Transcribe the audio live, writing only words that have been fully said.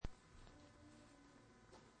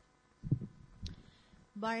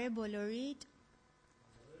Բարև բոլորիդ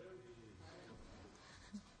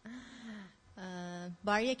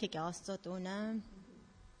Բարի եկեք Աստծո տունը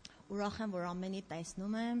ուրախ եմ որ ամենի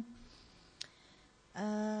տեսնում եմ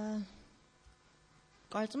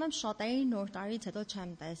Կարծում եմ շատերի նոր տարից հետո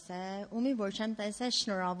չեմ տեսել ումի որ չեմ տեսել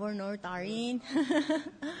շնորհավոր նոր տարին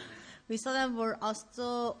Հույսով եմ որ Աստծո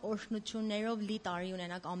օրհնություններով լի տարի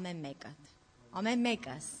ունենաք ամեն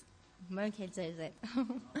մեկս Մենք էլ ձեզ հետ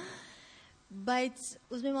Բայց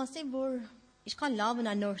ուզում եմ ասել որ ինչքան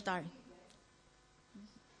լավն է նոր տարի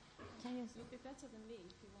You'll be better than me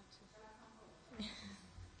if you want to.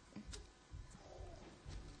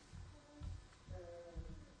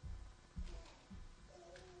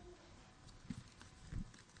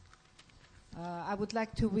 I would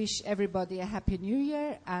like to wish everybody a happy new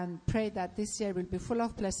year and pray that this year will be full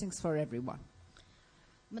of blessings for everyone.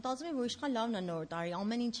 Մտածում եմ որ ինչքան լավն է նոր տարի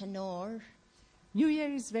ամեն ինչը նոր New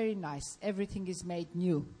year is very nice. Everything is made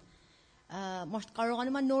new. Մարդ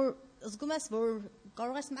կարողանում է նոր զգում ես որ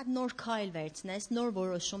կարող ես մեկ նոր քայլ վերցնես, նոր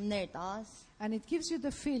որոշումներ տաս։ And it gives you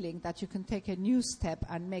the feeling that you can take a new step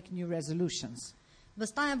and make new resolutions.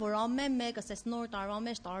 Վստահ եմ որ ամեն մեկս այս նոր տարվա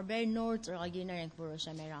մեջ տարբեր նոր ծրագիրներ ենք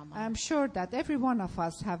որոշել մեր համար։ I'm sure that every one of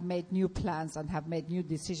us have made new plans and have made new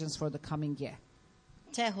decisions for the coming year.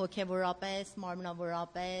 Թե հոգևորապես,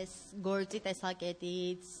 մարմնավորապես, գործի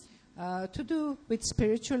տեսակետից To do with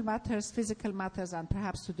spiritual matters, physical matters, and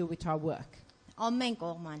perhaps to do with our work. Ամեն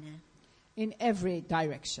կողման է։ In every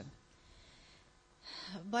direction.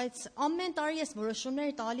 Բայց ամեն տարի ես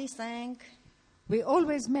որոշումներ տալիս ենք We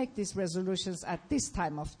always make these resolutions at this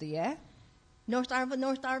time of the year. Նոր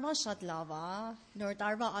տարվան շատ լավ է, նոր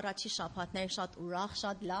տարվա առաջի շաբաթներ շատ ուրախ,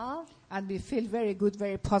 շատ լավ։ And we feel very good,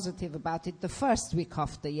 very positive about it the first week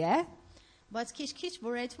of the year. Բայց քիչ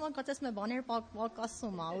որ այդքան կացես մե բաներ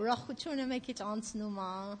պակասում է, ուրախությունը մի քիչ անցնում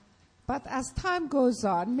է։ But as time goes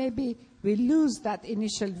on, maybe we lose that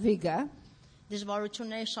initial vigor.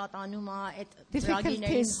 Դժվարությունները շատանում է այդ ծրագիրներին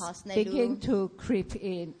Difficulties հասնելու։ begin to creep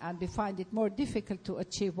in and we find it more difficult to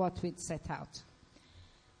achieve what we'd set out.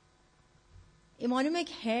 Իմանում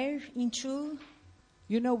եք հեր ինչու,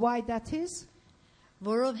 You know why that is?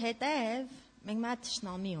 որովհետև մենք մատ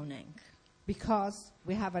ճշնամի ունենք, Because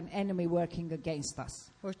we have an enemy working against us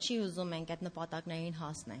որ չի ուզում ենք այդ նպատակներին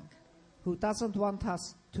հասնենք։ who doesn't want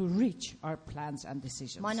us to reach our plans and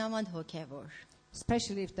decisions, Մանավանդ հոգևոր։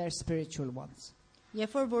 especially if they're spiritual ones.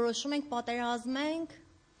 Երբ որ որոշում ենք պատերազմենք,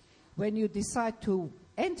 When you decide to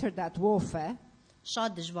enter that warfare,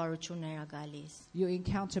 շատ դժվարություններ է գալիս։ you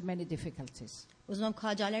encounter many difficulties. Ուզում եմ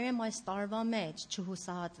քաջալերեմ այս տարվա մեջ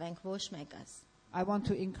չհուսահատվենք ոչ մեկս։ I want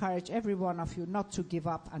to encourage every one of you not to give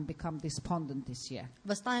up and become despondent this year.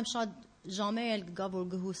 Վստահ եմ շատ ժամեր էլ կգա որ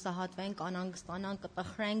գհուսահատվենք, անհանգստանանք,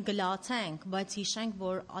 կտխրենք, գլացենք, բայց հիշենք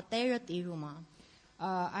որ ատերը տիրում է։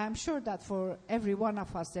 I am sure that for every one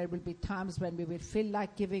of us there will be times when we will feel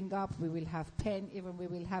like giving up, we will have pain, even we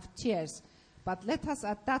will have tears. But let us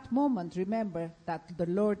at that moment remember that the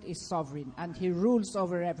Lord is sovereign and He rules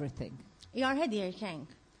over everything. Իրար հետ երկենք։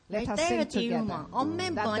 Let us Տերը sing տիրում է together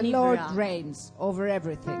ամեն that the բանի Lord վրա։ reigns over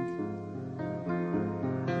everything.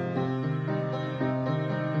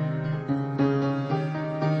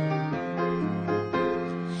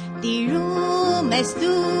 Տիրում ես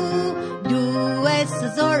դու ես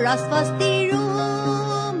զոր Աստված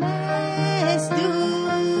տիրում ես դու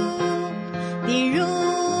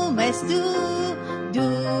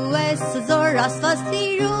ես զոր Աստված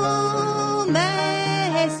տիրում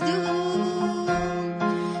ես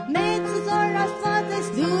մեծ զոր Աստված ես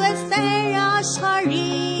դու ես Տեր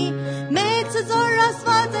աշխարհի մեծ զոր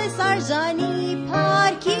Աստված ես արժանի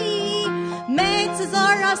փառքի մեծ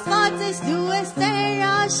զոր Աստված ես դու ես Տեր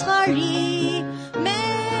աշխարհի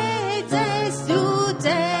մեծ ես դու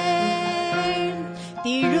Տեր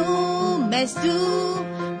տիրում ես դու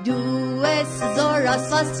ես զոր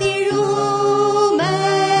Աստված տիրում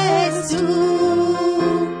ես դու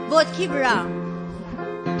ոտքի վրա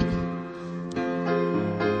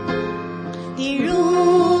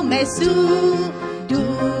տիրում ես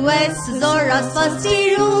դու ես զոր Աստված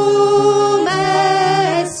տիրում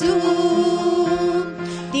ես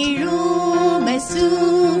տիրում ես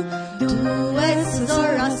դու ես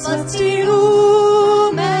զոր Աստված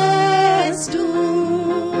տիրում ես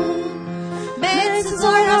մեծ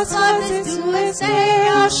զոր Աստված ես դու ես Տեր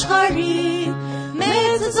աշխարհի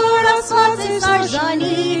մեծ զոր Աստված ես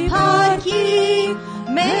արժանի փառքի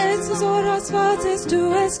մեծ զոր Աստված ես դու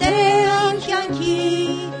ես Տեր կյանքի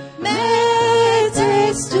մեծ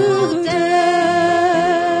ես դու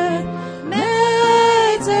Տեր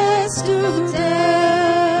մեծ ես դու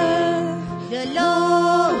Տեր The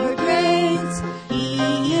Lord reigns He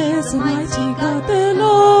is is a mighty God, the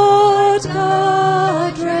Lord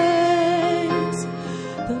God reigns.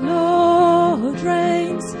 The Lord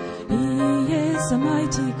reigns. He is a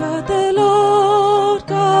mighty God, the Lord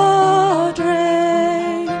God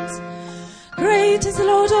reigns. Great is the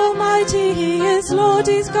Lord Almighty, He is Lord,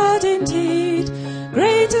 He's God indeed.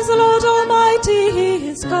 Great is the Lord Almighty, He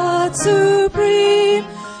is God supreme.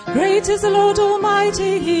 Great is the Lord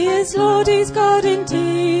Almighty, He is Lord, He's God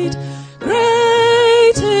indeed.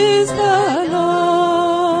 Great is the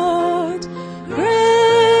Lord.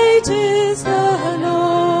 Great is the Lord.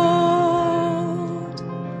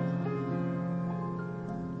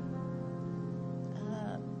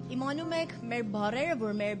 Իմանում եք մեր բարերը,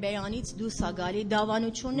 որ մեր բերանից դուրս ա գալի,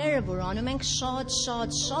 դավանությունները, որ անում ենք շատ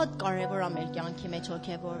կարևոր է մեր կյանքի մեջ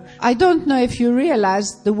հոգևոր։ I don't know if you realize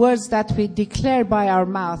the words that we declare by our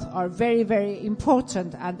mouth are very, very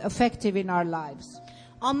important and effective in our lives.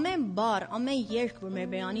 Ամեն բառ, ամեն երկ, որ մեր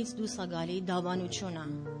բերանից դուրս ա գալի, դավանություն է։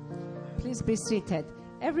 Please be seated.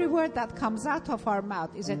 Every word that comes out of our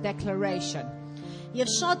mouth is a declaration. Եվ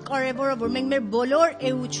շատ կարևոր է, որ մենք մեր բոլոր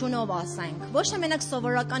էությունով ասենք, ոչ թե մենակ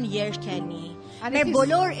սովորական երկ ելնի, մեր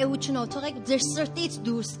բոլոր էությունով թողեք ձեր սրտից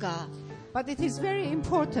դուրս գա։ But it is very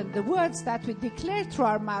important. The words that we declare through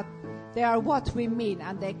our mouth, they are what we mean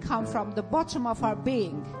and they come from the bottom of our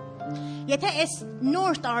being. Եթե այս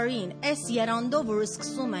նոր տարին, այս երանդով որ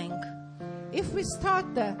սկսում ենք, If we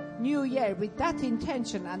start the new year with that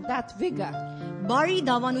intention and that vigor, բարի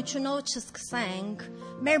դավանությունով չսկսենք,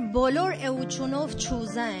 մեր բոլոր էությունով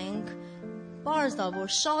չուզենք, պարզ է, որ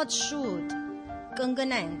շատ շուտ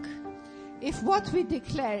կընկնենք։ if what we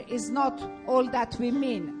declare is not all that we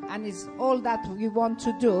mean and is all that we want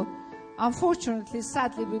to do, unfortunately,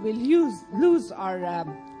 sadly, we will lose our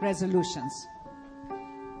resolutions.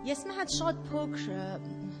 Ես մի հատ շատ փոքր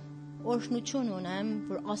օրհնություն ունեմ,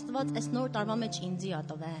 որ Աստված այս նոր տարվա մեջ ինձի ա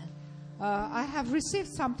տվել։ I have received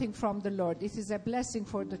something from the Lord. It is a blessing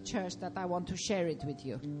for the church that I want to share it with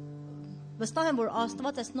you. Վստահ եմ, որ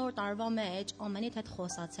Աստված այս նոր տարվա մեջ ամենից հետ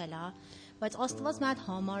խոսացել է, բայց Աստված մի հատ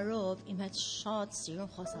համարով իմ հետ շատ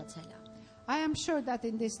սիրուն խոսացել է։ I am sure that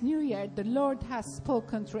in this new year, the Lord has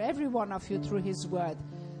spoken through every one of you through His word.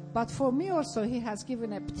 But for me also, He has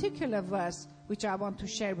given a particular verse which I want to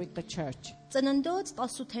share with the church. Ծննդոց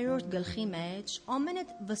 18-րդ գլխի մեջ ամենը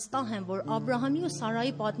վստահ եմ, որ Աբրահամի ու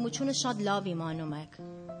Սարայի պատմությունը շատ լավ իմանում եք։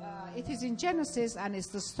 It is in Genesis and it's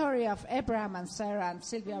the story of Abraham and Sarah, and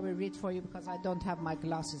Sylvia will read for you because I don't have my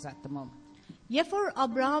glasses at the moment. Երբ որ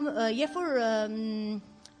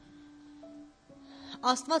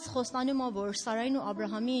Աստված խոստանում է, որ Սարային ու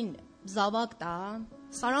Աբրահամին զավակ տա,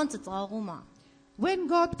 Սարան ծծաղում է։ When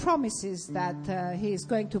God promises that He is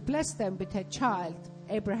going to bless them with a child,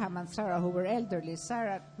 Abraham and Sarah, who were elderly,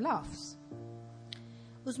 Sarah laughs.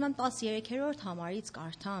 Ուզում եմ 13-րդ համարից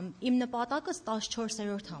կարդամ, իմ նպատակս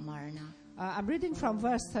 14-րդ համարն է։ I'm reading from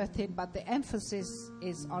verse 13, but the emphasis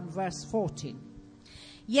is on verse 14.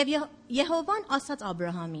 Եվ Եհովան ասաց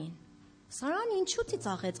Աբրահամին. Սարան ինչու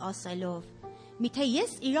ծիծաղեց ասելով. Միթե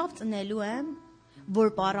ես իրավ ծնելու եմ,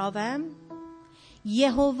 որ պարավեմ,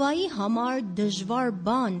 Եհովայի համար դժվար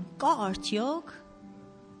բան կա արդյոք։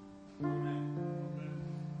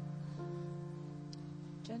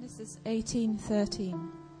 Genesis 18:13.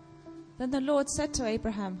 Then the Lord said to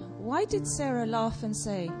Abraham, "Why did Sarah laugh and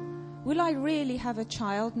say, 'Will I really have a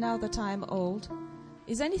child now that I am old?'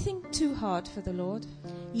 Is anything too hard for the Lord?"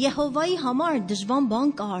 Եհովայի համար դժվար բան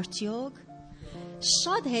կա արդյոք։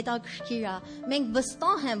 Շատ հետաքրքիր է։ Մենք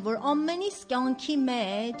վստահ եմ, որ ամենից կյանքի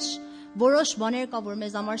մեջ որոշ բաներ կա, որ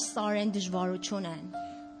մեզ համար սարեն դժվարություն են։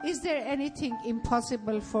 Is there anything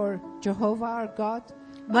impossible for Jehovah our God?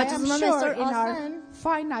 I But am Mama, sure sir, in our awesome.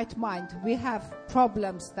 finite mind we have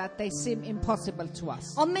problems that they seem impossible to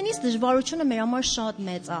us. Ամենից դժվարությունը մեր համար շատ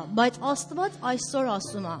մեծ է, բայց Աստված այսօր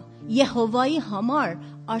ասում է. Եհովայի համար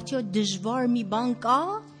արդյոք դժվար մի բան կա։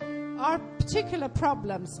 Our particular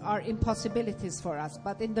problems are impossibilities for us,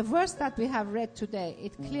 but in the verse that we have read today,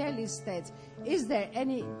 it clearly states, is there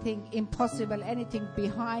anything impossible, anything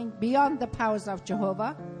beyond the powers of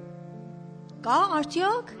Jehovah? Կա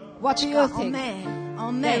արդյոք։ What do you think?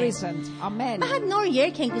 Amen. There isn't. Amen. Մենք նոր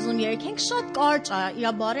երգ ենք ուզում երգենք, շատ կարճ է,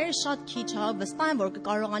 իր բարերը շատ քիչ է, վստահ եմ, որ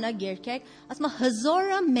կկարողանաք երգել, ասում է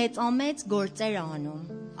հզորը մեծամեծ գործեր է անում։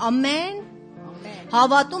 Ամեն։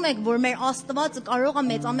 Հավատում եք, որ մեր Աստվածը կարող է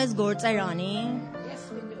մեծամեծ գործեր անի։ Yes,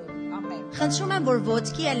 we do. Amen. Խնդրում եմ, որ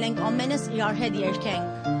ոտքի ելնենք ամենս իրար հետ երգենք։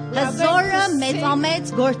 Հզորը մեծամեծ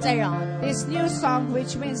գործեր է անում։ This new song,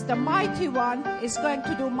 which means the mighty one is going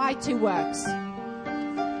to do mighty works.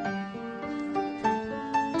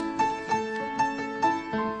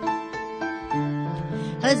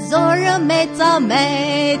 Հզորը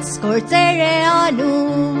մեծամեծ գործեր է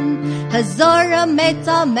անում, հզորը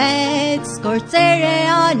մեծամեծ գործեր է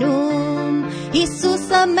անում,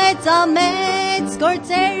 Հիսուսը մեծամեծ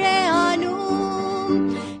գործեր է անում,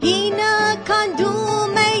 Հինը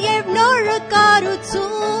քանդում է և նորը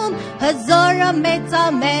կառուցում, հզորը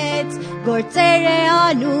մեծամեծ գործեր է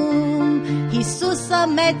անում, Հիսուսը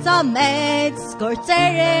մեծամեծ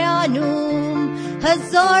գործեր է անում,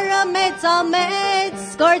 հզորը մեծամեծ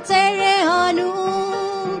գործեր է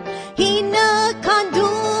անում, հինը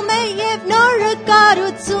քանդում է և նորը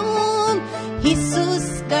կառուցում, Հիսուս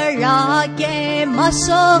կրակ է,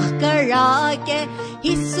 մաշող կրակ է,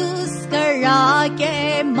 Հիսուս կրակ է,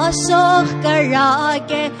 մաշող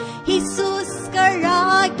կրակ է, Հիսուս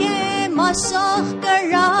կրակ է, մաշող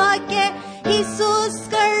կրակ է, Հիսուս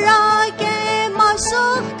կրակ է,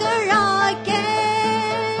 մաշող կրակ է,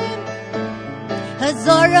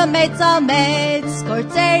 Հզորը մեծամեծ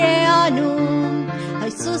գործեր է անում,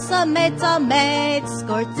 Հիսուսը մեծամեծ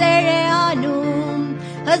գործեր է անում,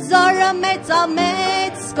 հզորը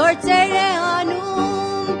մեծամեծ գործեր է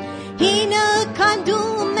անում, հինը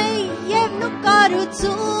քանդում է և նու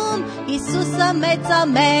կառուցում, Հիսուսը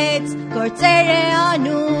մեծամեծ գործեր է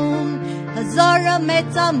անում, հզորը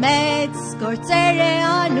մեծամեծ գործեր է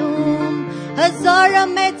անում, հզորը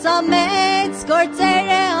մեծամեծ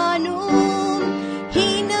գործեր է անում,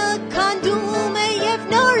 հինը քանդում է և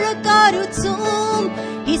նորը կառուցում,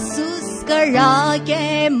 Հիսուս կրակ է,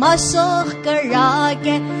 մաշող կրակ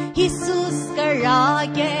է, Հիսուս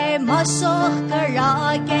կրակ է, մաշող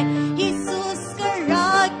կրակ է, Հիսուս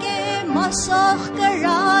կրակ է, մաշող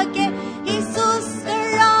կրակ է, Հիսուս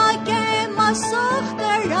կրակ է, մաշող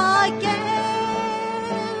կրակ է։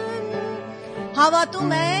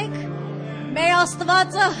 Հավատում եք, մեր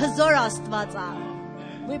Աստվածը հզոր Աստված է։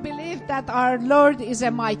 We believe that our Lord is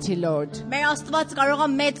a mighty Lord. Մեր Աստված կարող է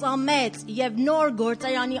մեծամեծ եւ նոր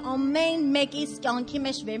գործարանի ամեն մեկիս կյանքի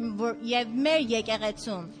մեջ եւ մեր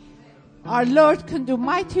եկեղեցում։ Our Lord can do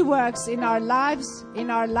mighty works in our lives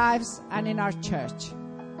and in our church.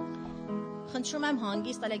 Խնդրում եմ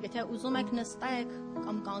հանգիստ ալեք, եթե ուզում եք նստեք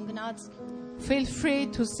կամ կանգնած։ Feel free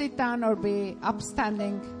to sit down or be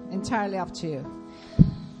upstanding, entirely up to you.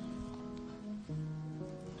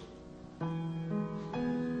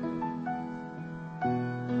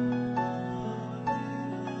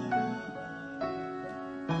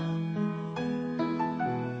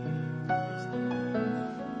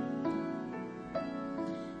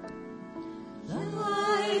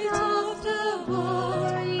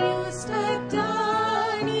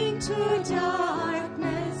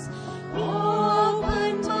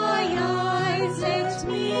 Open my eyes, let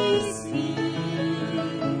me see.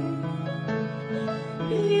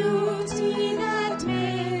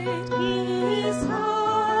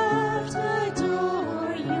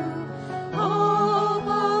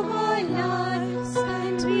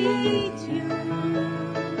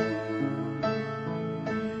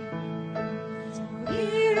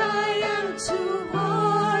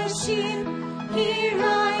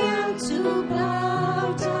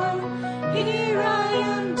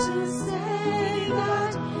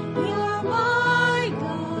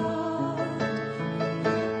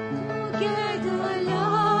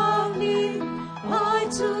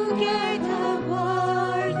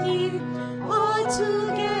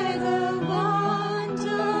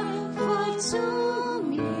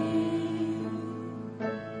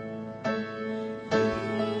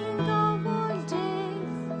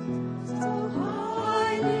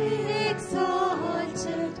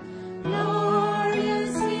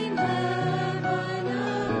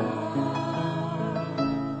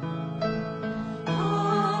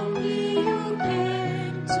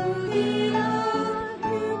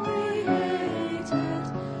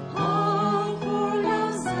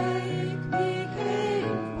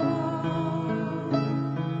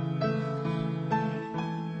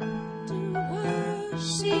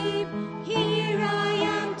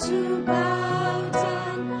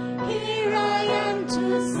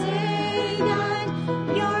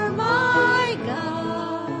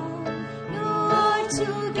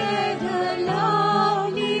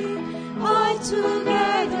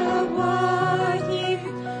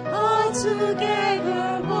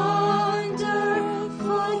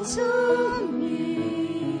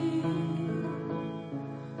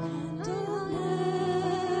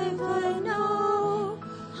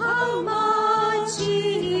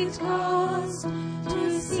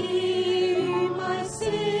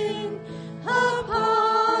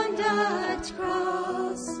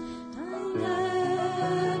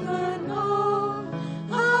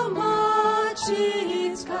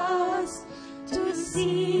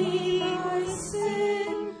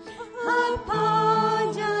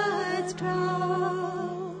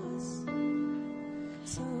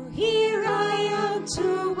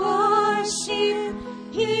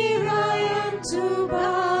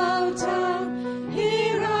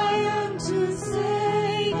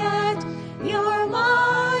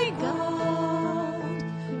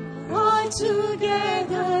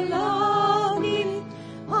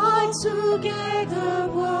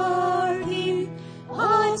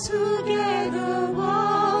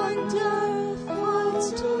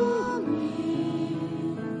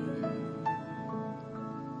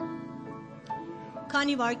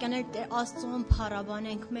 քանի վարքյաներ Տեր Աստծուն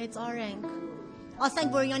փառաբանենք, մեծարենք,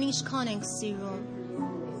 ասենք, որ յան ինչքան ենք սիրում։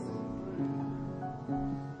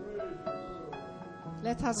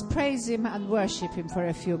 Let us praise him and worship him for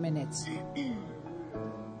a few minutes.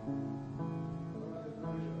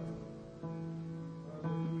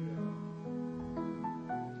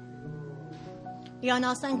 Իրան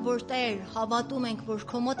ասենք, որ Տեր, հավատում ենք, որ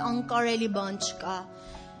քո մոտ անկարելի բան չկա։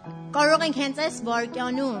 Կարող ենք հենց այս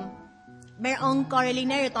վարքյանում մեր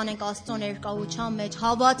անկարելիները տանենք Աստծո ներկայության մեջ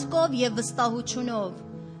հավատքով եւ վստահությունով։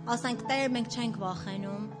 Ասենք, Տեր, մենք չենք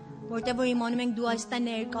վախենում, որտեղ որ իմանում ենք դու այստեղ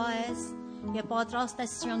ներկա ես եւ պատրաստ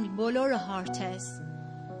ես սրանք բոլորը հարթես։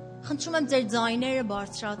 Խնդրում եմ ձեր ձայները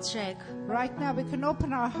բարձրացրեք։ Right now we can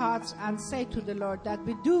open our hearts and say to the Lord that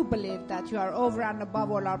we do believe that you are over and above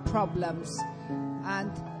all our problems and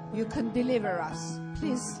you can deliver us.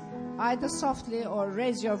 Please, either softly or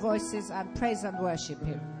raise your voices and praise and worship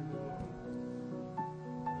him.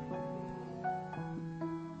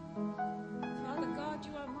 Father God,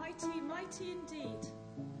 you are mighty, mighty indeed.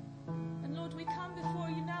 And Lord, we come before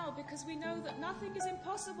you now because we know that nothing is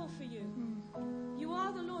impossible for you. You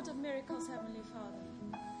are the Lord of miracles, Heavenly Father.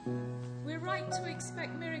 We're right to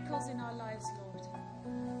expect miracles in our lives, Lord.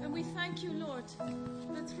 And we thank you, Lord,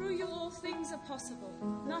 that through you all things are possible.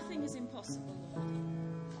 Nothing is impossible, Lord.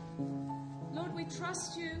 Lord, we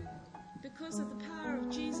trust you because of the power of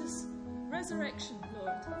Jesus' resurrection,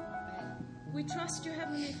 Lord. We trust you,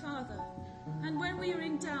 Heavenly Father. And when we are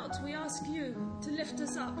in doubt, we ask you to lift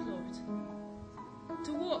us up, Lord.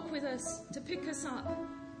 To walk with us, to pick us up.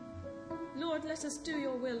 Lord, let us do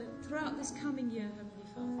your will throughout this coming year, Heavenly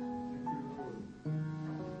Father.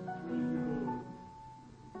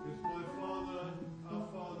 It's my Father, our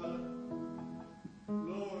Father,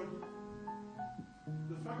 Lord.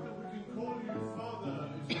 The fact that we can call you Father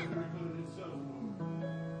is a miracle in itself, Lord.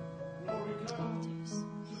 Lord, we come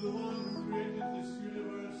to the one who created this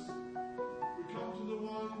universe. We come to the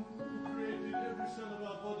one who created every cell of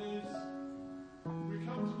our bodies. We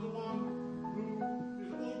come to the one who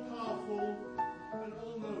is all-powerful and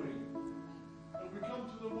all-knowing. And we come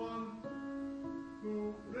to the one who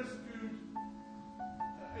rescued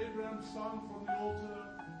Abraham's son from the altar.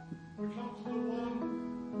 We come to the one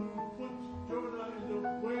who put Jonah in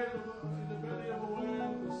the belly of a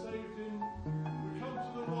whale and saved him. We come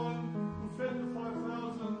to the one who fed the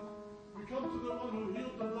 5,000. We come to the one who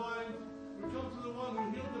healed the blind. We come to the one who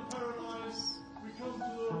healed the paralyzed. We come to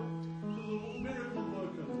the miracle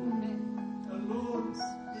worker, Lord. And Lord,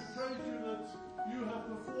 we praise you that you have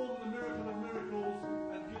performed the miracle of miracles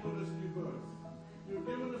and given us new birth. You've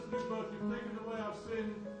given us new birth. You've taken away our sin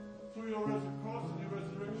through your cross and your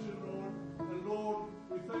resurrection, Lord. And Lord,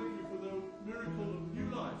 we thank you for the miracle of new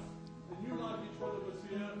life. The new life each one of us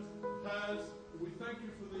here has. We thank you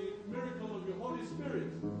for the miracle of your Holy Spirit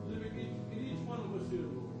living in each one of us here,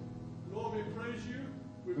 Lord. Lord, we praise you.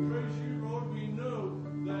 We praise you, Lord. We know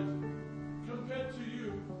that compared to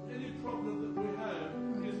you, any problem that we have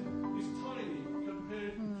is tiny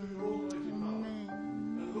compared to your almighty power.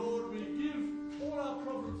 And Lord, we give all our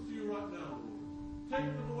problems to you right now, Lord. Take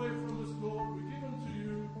them away from us, Lord. We give them to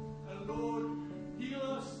you. And Lord, heal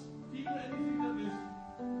us. Heal anything that is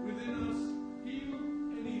within us. Heal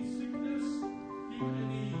any sickness. Heal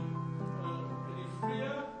any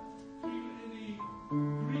fear. Heal any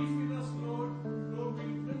grief in us, Lord. Lord,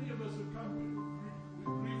 many of us have come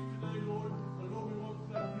with grief today, Lord. And Lord, we want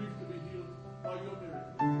that grief to be healed by your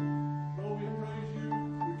miracle. Lord, we praise you.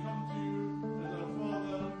 We come to you as our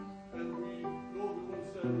Father. And Lord, we want to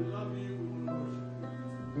say we love you. We want to worship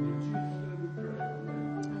you. In Jesus' name we pray.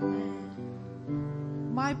 Amen.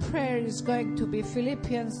 My prayer is going to be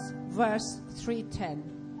Philippians verse 3:10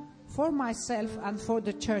 for myself and for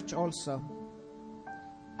the church also.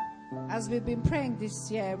 As we've been praying this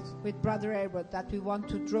year with Brother Edward that we want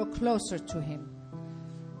to draw closer to him.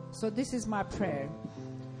 So this is my prayer.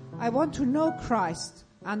 I want to know Christ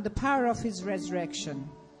and the power of his resurrection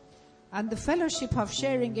and the fellowship of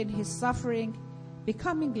sharing in his suffering,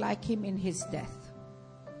 becoming like him in his death.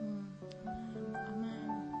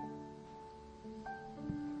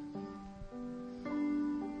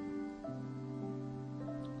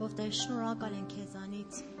 Ով շնորհակալ ենք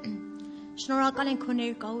քեզանից։ Շնորհակալ ենք քո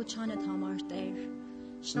ներկայությանդ համար, Տեր։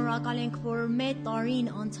 Շնորհակալ ենք, որ մեր տարին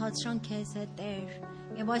անցածրան քեզ հետ, Տեր։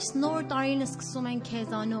 Եվ այս նոր տարին սկսում ենք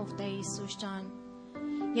քեզանով, Տեր Հիսուս ջան։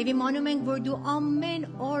 Եվ իմանում ենք, որ դու ամեն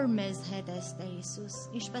օր մեզ հետ ես, Տեր Հիսուս։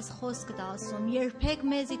 Ինչպես խոսքդ ասում, երբեք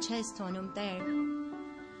մեզի չես թողնում, Տեր։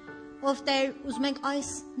 Ով Տեր, ուզում ենք այս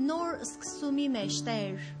նոր սկսումի մեջ,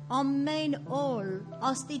 Տեր, ամեն օր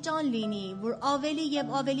աստիճան լինի, որ ավելի եւ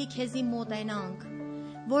ավելի քեզի մոտենանք,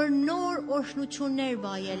 որ նոր օրհնություններ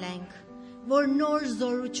վայելենք, որ նոր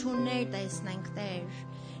զորություններ տեսնենք, Տեր,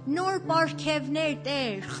 նոր պարգևներ,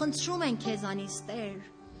 Տեր, խնդրում ենք քեզանից, Տեր,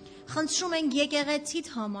 խնդրում ենք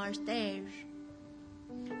եկեղեցիդ համար, Տեր,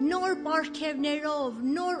 նոր պարգևներով,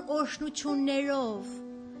 նոր օրհնություններով,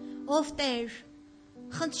 ով Տեր,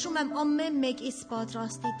 խնդրում եմ ամեն մեկից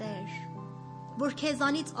պատրաստի, Տեր, որ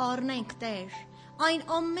քեզանից առնենք, Տեր, այն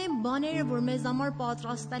ամեն բաները, որ մեզ համար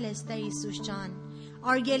պատրաստել ես, Տեր Հիսուս ջան,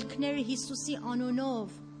 արգելքները Հիսուսի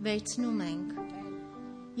անունով վերցնում ենք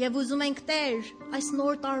եւ ուզում ենք, Տեր, այս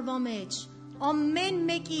նոր տարվա մեջ ամեն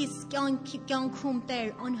մեկից կյանքում, Տեր,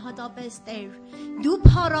 անհատապես, Տեր, դու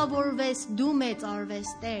փառավորվես, դու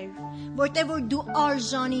մեծարվես, Տեր, որտեղ որ դու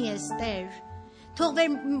արժանի ես, Տեր, թող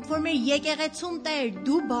որ մեր եկեղեցում, Տեր,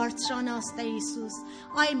 դու բարձրանաս, Տեր Հիսուս,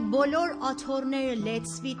 այն բոլոր աթոռները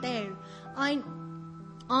լեցվի, Տեր, այն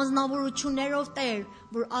անձնավորություններով, Տեր,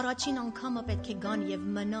 որ առաջին անգամը պետք է գան եւ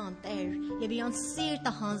մնան, Տեր, եւ իրանց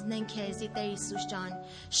սիրտը հանձնեն քեզի, Տեր Հիսուս ջան։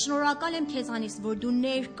 Շնորհակալ եմ քեզանից, որ դու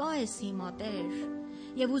ներկա ես հիմա, Տեր,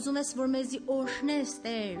 եւ ուզում ես, որ մեզի օրհնես,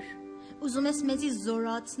 Տեր, ուզում ես մեզի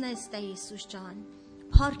զորացնես, Տեր Հիսուս ջան։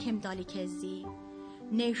 Փառք եմ տալի քեզի,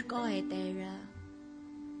 ներկա է Տերը։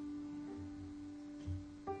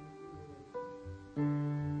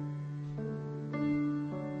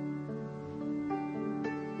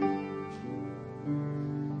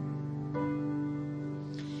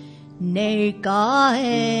 Ներկա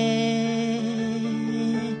է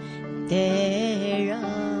Տերը,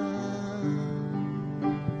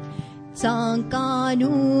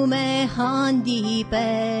 ցանկանում է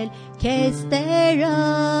հանդիպել քեզ Տերը,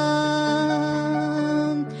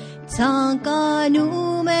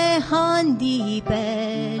 ցանկանում է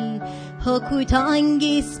հանդիպել, հոգուտ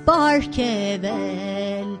հանգիստ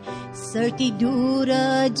պարգևել, սրտի դուրը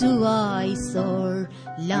դու այսօր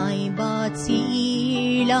լայն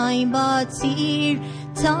բացիր,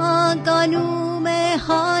 ցանկանում է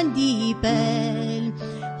հանդիպել,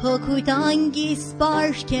 հոգուտ հանգիստ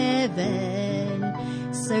պարգևել,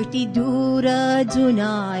 սրտի դուրը դու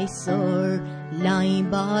այսօր լայն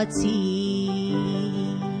բացիր,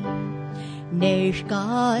 ներկա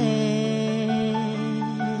է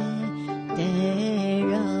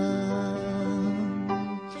Տերը,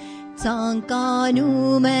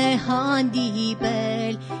 ցանկանում է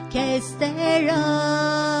հանդիպել քեզ Տերը,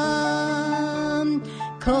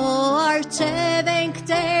 քո առջև ենք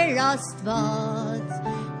Տեր Աստված,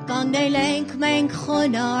 կանգնել ենք մենք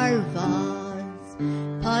խոնարհված,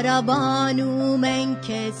 փառաբանում ենք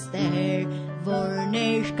քեզ Տեր, որ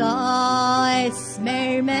ներկա ես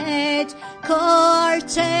մեր մեջ, քո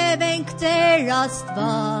առջև ենք Տեր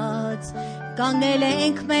Աստված, կանգնել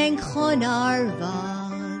ենք մենք խոնարհված,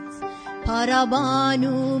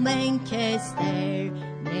 փառաբանում ենք քեզ Տեր,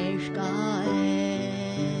 ներկա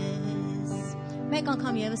ես։ Մեկ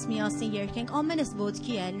անգամ եւս միասին երգենք, ամենս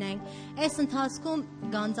ոտքի ելնենք, այս ընթացքում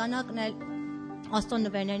գանձանակն էլ Աստծո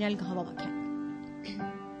նվերներն էլ հավաքենք։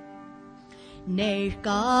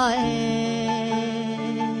 Ներկա է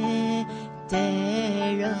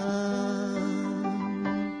Տերը,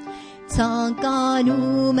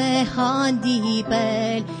 ցանկանում է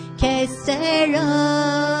հանդիպել քեզ Տերը,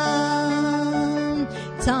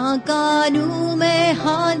 ցանկանում է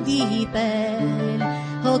հանդիպել,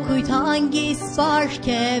 հոգուտ հանգիստ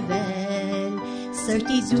պարգևել,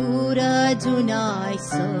 սրտի դուրը դու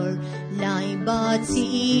այսօր լայն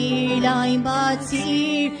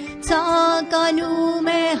բացիր, ցանկանում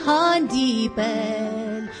է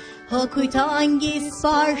հանդիպել, հոգուտ հանգիստ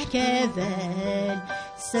պարգևել,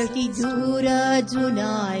 սրտի դուրը դու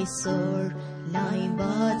այսօր լայն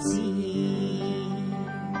բացիր,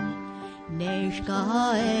 ներկա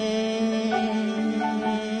է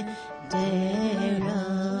Տերը,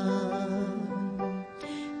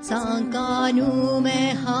 ցանկանում է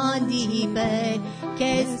հանդիպել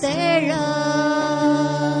քեզ Տերը,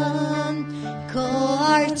 քո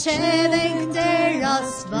առջև ենք Տեր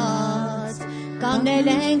Աստված, կանգնել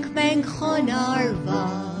ենք մենք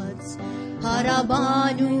խոնարհված,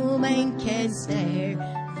 փառաբանում ենք քեզ Տեր,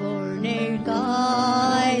 որ ներկա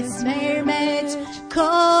ես մեր մեջ, քո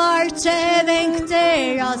առջև ենք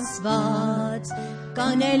Տեր Աստված,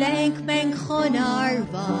 կանգնել ենք մենք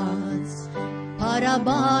խոնարհված,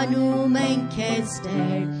 փառաբանում ենք քեզ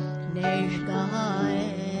Տեր, ներկա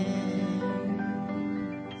ես